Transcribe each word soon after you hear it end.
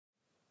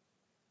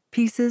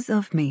Pieces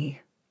of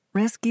Me,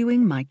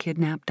 Rescuing My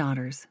Kidnapped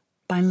Daughters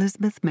by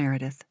Lizbeth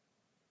Meredith.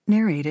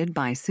 Narrated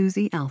by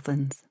Susie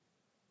Althans.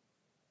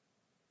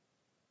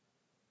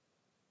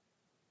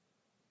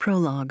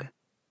 Prologue.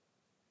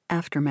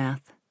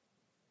 Aftermath.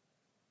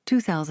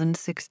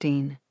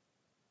 2016.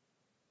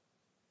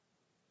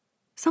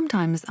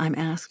 Sometimes I'm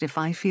asked if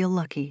I feel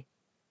lucky.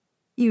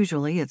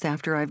 Usually it's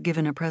after I've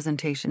given a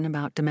presentation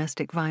about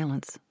domestic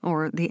violence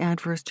or the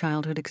Adverse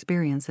Childhood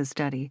Experiences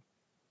study,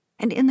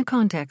 and in the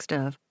context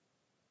of,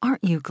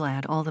 aren't you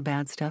glad all the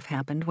bad stuff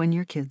happened when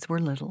your kids were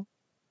little?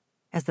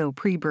 As though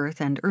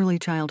pre-birth and early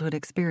childhood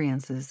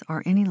experiences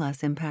are any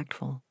less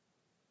impactful.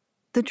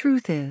 The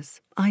truth is,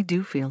 I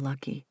do feel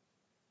lucky,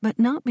 but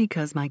not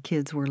because my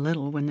kids were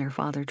little when their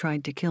father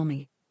tried to kill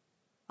me.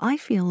 I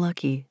feel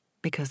lucky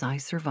because I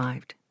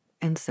survived,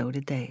 and so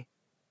did they.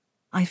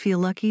 I feel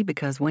lucky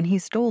because when he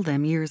stole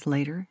them years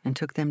later and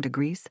took them to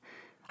Greece,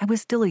 I was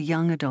still a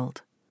young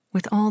adult,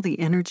 with all the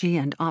energy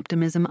and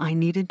optimism I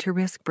needed to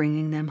risk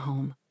bringing them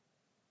home.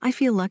 I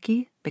feel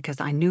lucky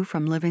because I knew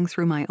from living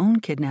through my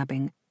own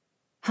kidnapping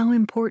how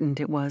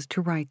important it was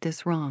to right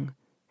this wrong,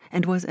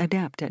 and was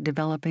adept at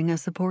developing a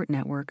support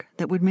network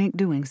that would make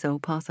doing so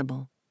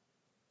possible.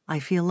 I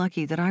feel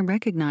lucky that I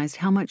recognized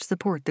how much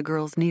support the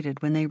girls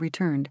needed when they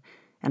returned,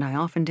 and I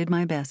often did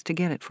my best to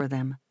get it for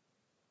them.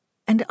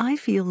 And I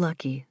feel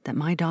lucky that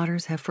my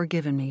daughters have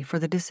forgiven me for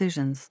the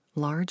decisions,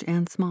 large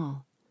and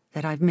small,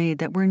 that I've made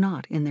that were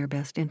not in their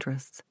best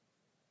interests.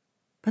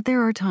 But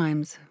there are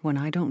times when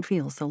I don't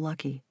feel so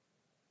lucky.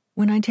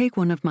 When I take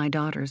one of my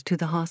daughters to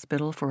the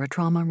hospital for a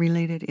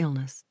trauma-related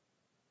illness.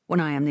 When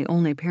I am the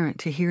only parent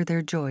to hear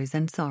their joys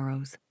and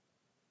sorrows.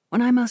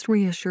 When I must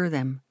reassure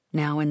them,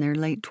 now in their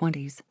late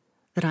 20s,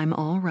 that I'm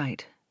all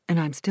right and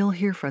I'm still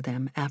here for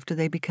them after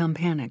they become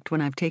panicked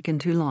when I've taken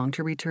too long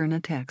to return a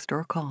text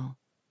or call.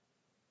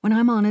 When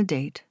I'm on a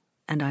date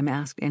and I'm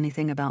asked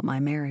anything about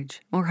my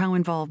marriage or how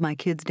involved my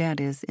kids'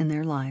 dad is in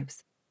their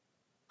lives.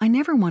 I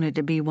never wanted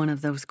to be one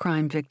of those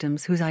crime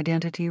victims whose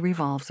identity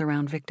revolves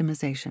around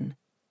victimization.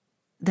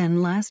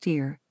 Then last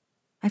year,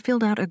 I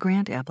filled out a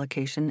grant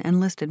application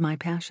and listed my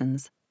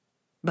passions: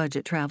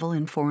 budget travel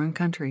in foreign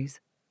countries,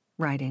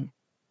 writing,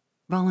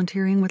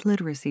 volunteering with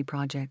literacy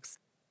projects,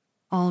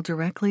 all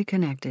directly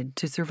connected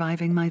to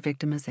surviving my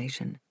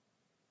victimization.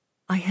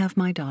 I have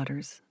my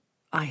daughters,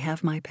 I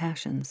have my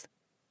passions,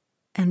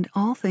 and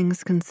all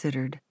things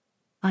considered,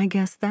 I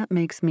guess that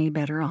makes me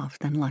better off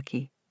than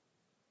lucky.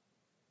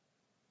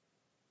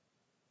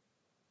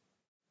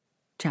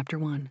 Chapter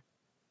 1.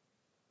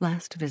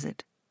 Last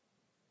Visit.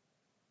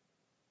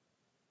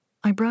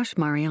 I brush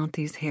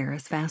Marianthi's hair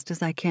as fast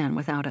as I can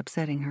without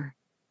upsetting her.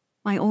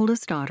 My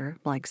oldest daughter,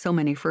 like so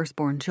many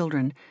firstborn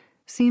children,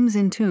 seems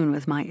in tune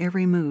with my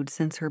every mood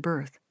since her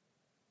birth.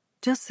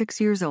 Just 6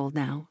 years old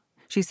now,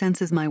 she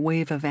senses my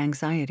wave of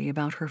anxiety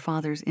about her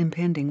father's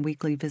impending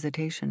weekly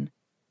visitation.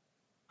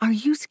 "Are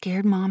you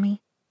scared,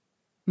 Mommy?"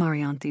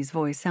 Marianthi's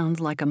voice sounds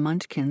like a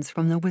Munchkin's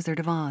from The Wizard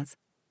of Oz,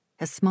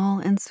 as small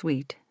and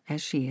sweet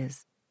as she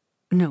is.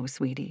 "No,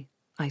 sweetie,"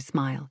 I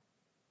smile.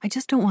 "I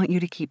just don't want you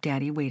to keep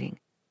Daddy waiting.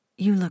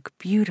 You look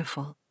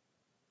beautiful."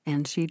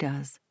 And she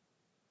does.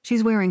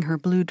 She's wearing her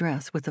blue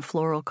dress with a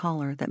floral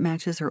collar that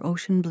matches her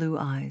ocean blue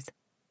eyes.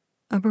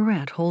 A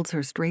barrette holds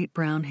her straight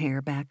brown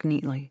hair back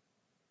neatly.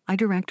 I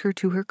direct her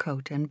to her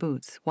coat and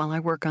boots while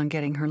I work on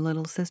getting her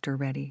little sister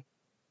ready.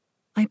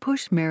 I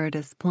push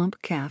Meredith's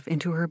plump calf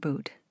into her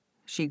boot.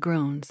 She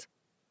groans.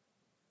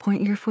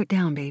 "Point your foot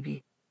down,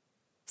 baby."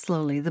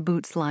 Slowly, the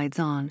boot slides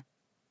on.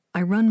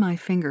 I run my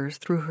fingers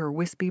through her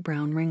wispy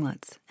brown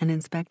ringlets and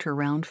inspect her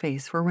round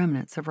face for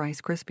remnants of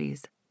Rice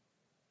Krispies.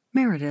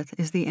 Meredith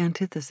is the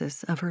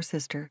antithesis of her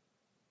sister.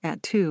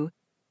 At 2,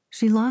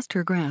 she lost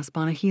her grasp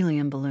on a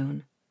helium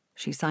balloon.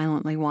 She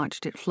silently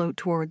watched it float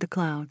toward the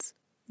clouds,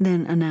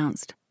 then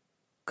announced,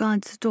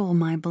 "God stole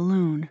my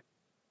balloon."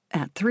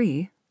 At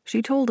 3,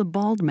 she told a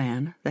bald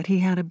man that he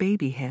had a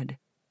baby head.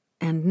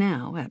 And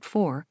now, at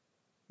 4,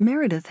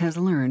 Meredith has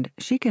learned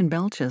she can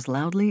belch as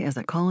loudly as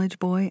a college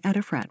boy at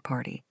a frat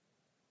party.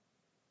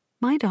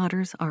 My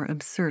daughters are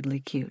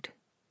absurdly cute.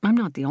 I'm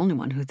not the only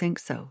one who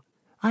thinks so.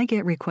 I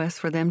get requests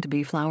for them to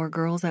be flower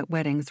girls at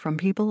weddings from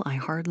people I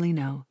hardly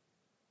know.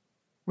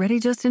 "Ready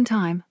just in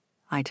time,"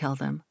 I tell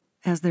them,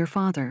 as their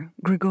father,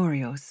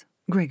 Gregorios,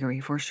 Gregory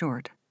for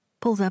short,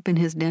 pulls up in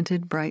his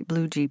dented bright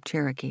blue Jeep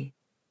Cherokee.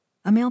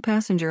 A male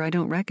passenger I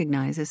don't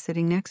recognize is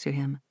sitting next to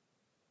him.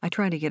 I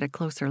try to get a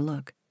closer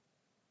look.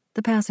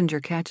 The passenger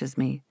catches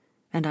me,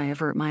 and I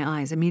avert my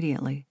eyes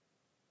immediately.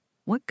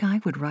 What guy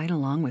would ride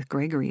along with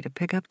Gregory to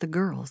pick up the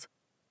girls?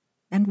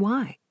 And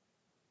why?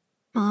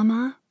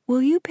 "Mama,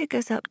 will you pick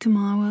us up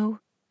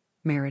tomorrow?"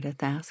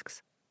 Meredith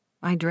asks.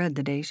 I dread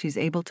the day she's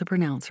able to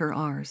pronounce her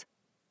R's.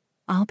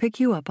 "I'll pick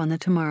you up on the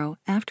tomorrow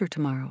after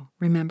tomorrow,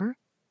 remember?"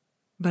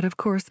 But of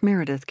course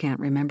Meredith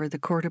can't remember the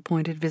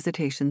court-appointed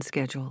visitation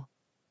schedule.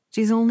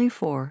 She's only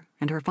 4,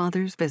 and her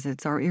father's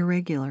visits are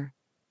irregular.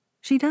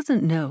 She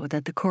doesn't know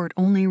that the court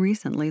only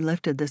recently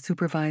lifted the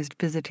supervised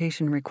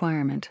visitation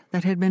requirement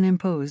that had been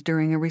imposed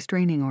during a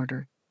restraining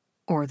order,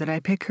 or that I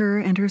pick her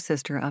and her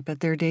sister up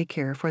at their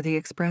daycare for the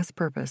express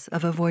purpose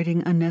of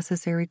avoiding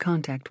unnecessary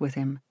contact with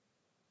him.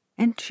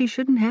 And she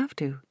shouldn't have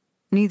to.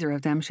 Neither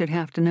of them should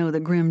have to know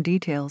the grim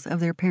details of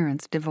their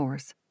parents'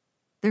 divorce.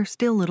 They're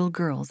still little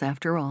girls,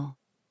 after all.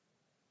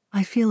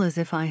 I feel as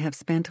if I have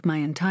spent my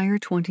entire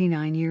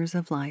 29 years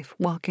of life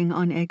walking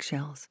on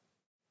eggshells.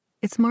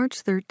 It's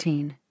March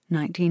 13,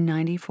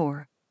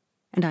 1994,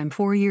 and I'm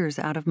 4 years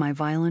out of my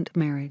violent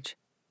marriage.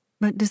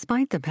 But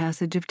despite the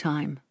passage of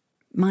time,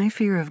 my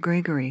fear of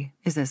Gregory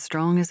is as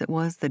strong as it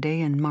was the day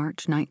in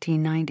March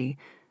 1990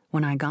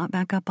 when I got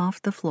back up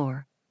off the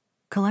floor,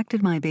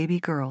 collected my baby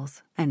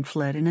girls, and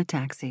fled in a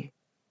taxi.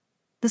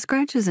 The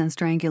scratches and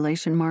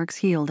strangulation marks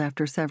healed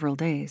after several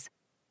days,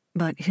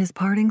 but his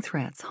parting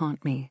threats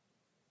haunt me.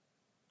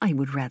 I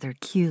would rather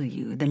kill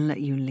you than let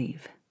you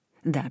leave.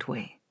 That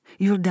way,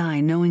 you'll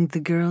die knowing the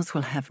girls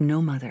will have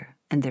no mother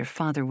and their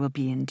father will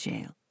be in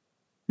jail.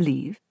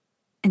 Leave,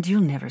 and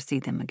you'll never see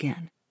them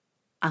again.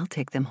 I'll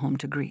take them home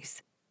to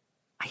Greece.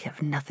 I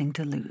have nothing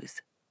to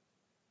lose.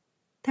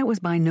 That was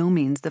by no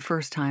means the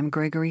first time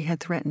Gregory had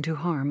threatened to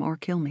harm or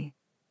kill me.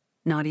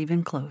 Not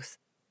even close.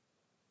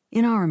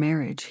 In our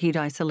marriage, he'd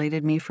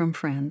isolated me from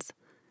friends,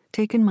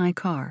 taken my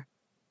car,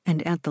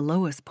 and at the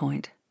lowest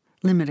point,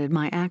 limited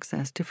my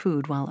access to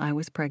food while I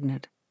was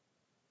pregnant.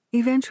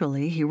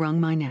 Eventually, he wrung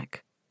my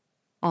neck.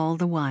 All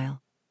the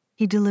while,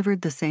 he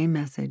delivered the same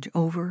message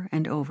over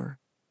and over.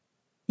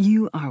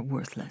 You are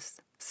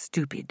worthless,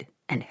 stupid,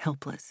 and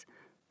helpless.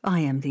 I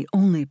am the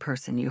only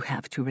person you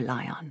have to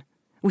rely on.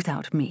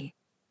 Without me,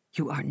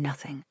 you are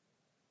nothing.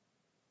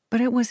 But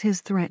it was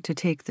his threat to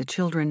take the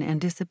children and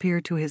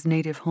disappear to his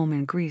native home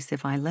in Greece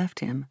if I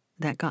left him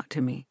that got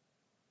to me.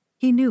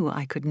 He knew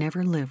I could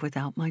never live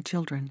without my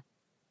children.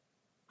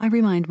 I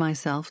remind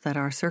myself that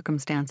our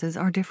circumstances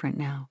are different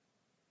now.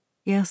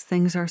 Yes,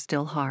 things are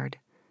still hard.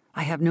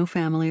 I have no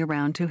family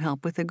around to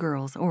help with the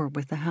girls or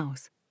with the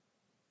house.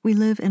 We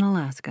live in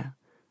Alaska,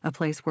 a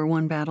place where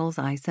one battles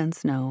ice and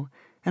snow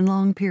and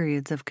long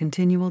periods of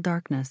continual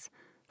darkness,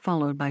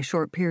 followed by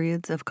short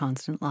periods of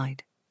constant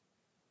light.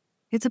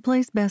 It's a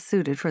place best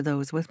suited for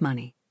those with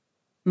money.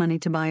 Money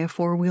to buy a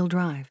 4-wheel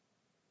drive.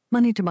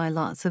 Money to buy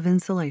lots of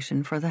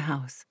insulation for the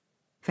house,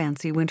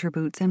 fancy winter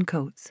boots and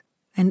coats,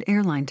 and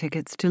airline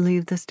tickets to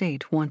leave the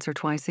state once or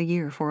twice a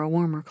year for a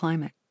warmer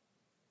climate.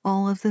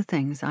 All of the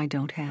things I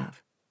don't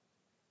have.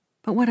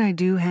 But what I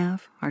do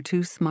have are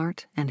 2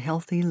 smart and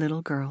healthy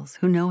little girls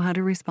who know how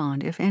to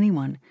respond if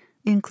anyone,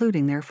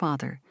 including their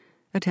father,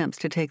 attempts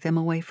to take them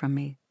away from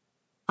me.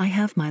 I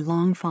have my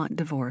long-fought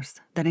divorce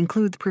that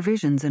includes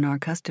provisions in our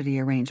custody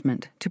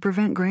arrangement to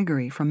prevent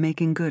Gregory from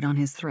making good on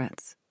his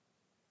threats.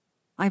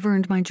 I've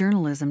earned my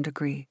journalism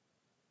degree.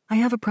 I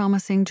have a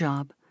promising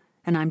job,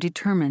 and I'm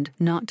determined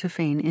not to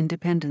feign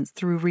independence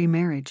through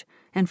remarriage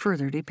and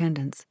further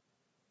dependence.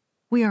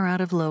 We are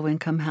out of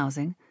low-income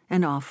housing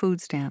and off food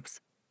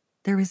stamps.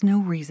 There is no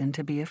reason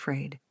to be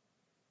afraid.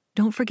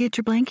 Don't forget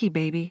your blankie,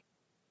 baby,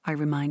 I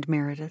remind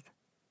Meredith.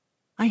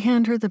 I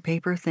hand her the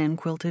paper-thin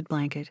quilted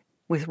blanket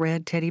with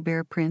red teddy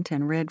bear print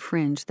and red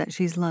fringe that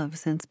she's loved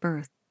since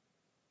birth.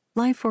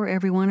 Life for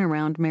everyone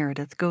around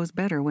Meredith goes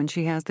better when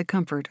she has the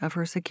comfort of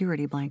her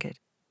security blanket.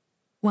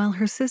 While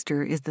her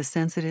sister is the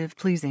sensitive,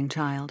 pleasing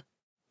child,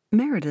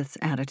 Meredith's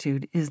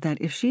attitude is that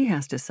if she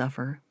has to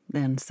suffer,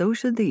 then so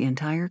should the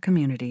entire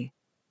community.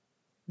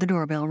 The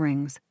doorbell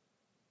rings.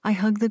 I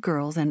hug the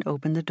girls and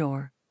open the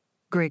door.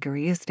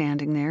 Gregory is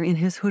standing there in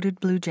his hooded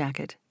blue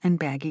jacket and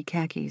baggy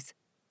khakis.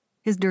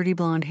 His dirty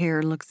blonde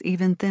hair looks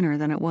even thinner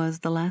than it was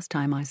the last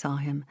time I saw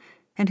him,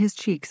 and his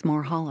cheeks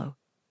more hollow.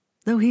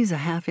 Though he's a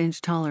half-inch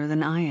taller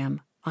than I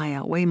am, I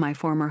outweigh my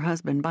former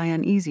husband by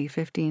an easy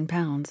 15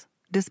 pounds,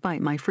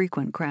 despite my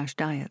frequent crash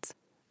diets.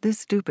 This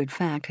stupid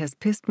fact has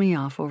pissed me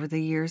off over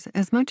the years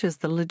as much as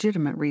the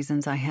legitimate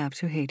reasons I have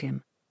to hate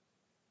him.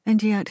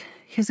 And yet,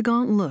 his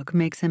gaunt look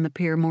makes him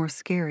appear more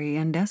scary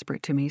and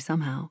desperate to me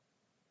somehow.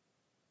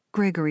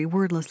 Gregory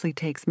wordlessly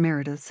takes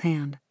Meredith's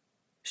hand.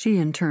 She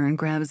in turn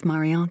grabs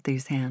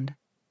Marianthi's hand.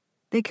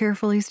 They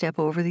carefully step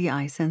over the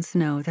ice and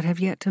snow that have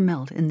yet to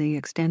melt in the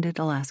extended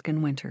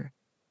Alaskan winter,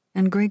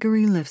 and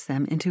Gregory lifts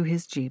them into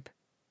his Jeep.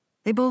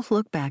 They both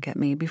look back at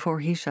me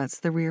before he shuts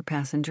the rear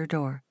passenger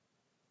door.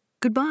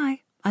 Goodbye,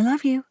 I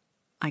love you,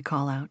 I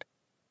call out.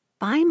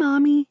 Bye,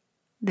 Mommy,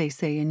 they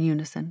say in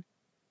unison.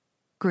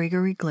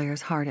 Gregory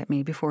glares hard at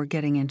me before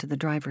getting into the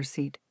driver's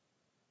seat.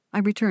 I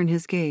return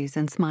his gaze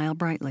and smile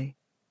brightly,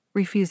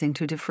 refusing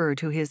to defer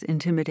to his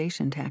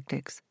intimidation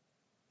tactics,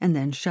 and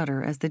then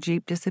shudder as the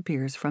Jeep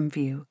disappears from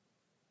view.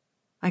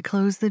 I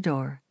close the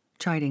door,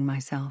 chiding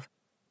myself.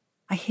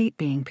 I hate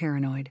being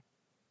paranoid,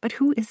 but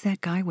who is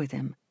that guy with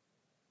him?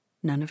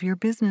 None of your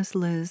business,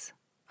 Liz,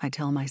 I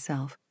tell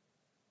myself.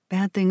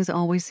 Bad things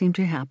always seem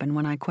to happen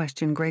when I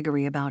question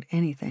Gregory about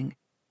anything,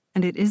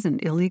 and it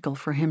isn't illegal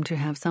for him to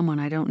have someone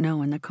I don't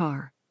know in the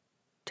car.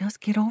 Just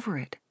get over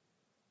it.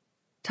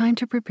 Time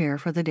to prepare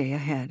for the day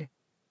ahead.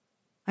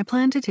 I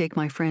plan to take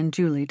my friend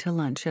Julie to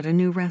lunch at a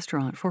new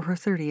restaurant for her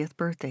 30th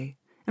birthday,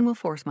 and will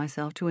force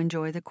myself to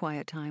enjoy the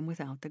quiet time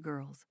without the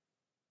girls.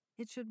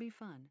 It should be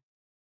fun.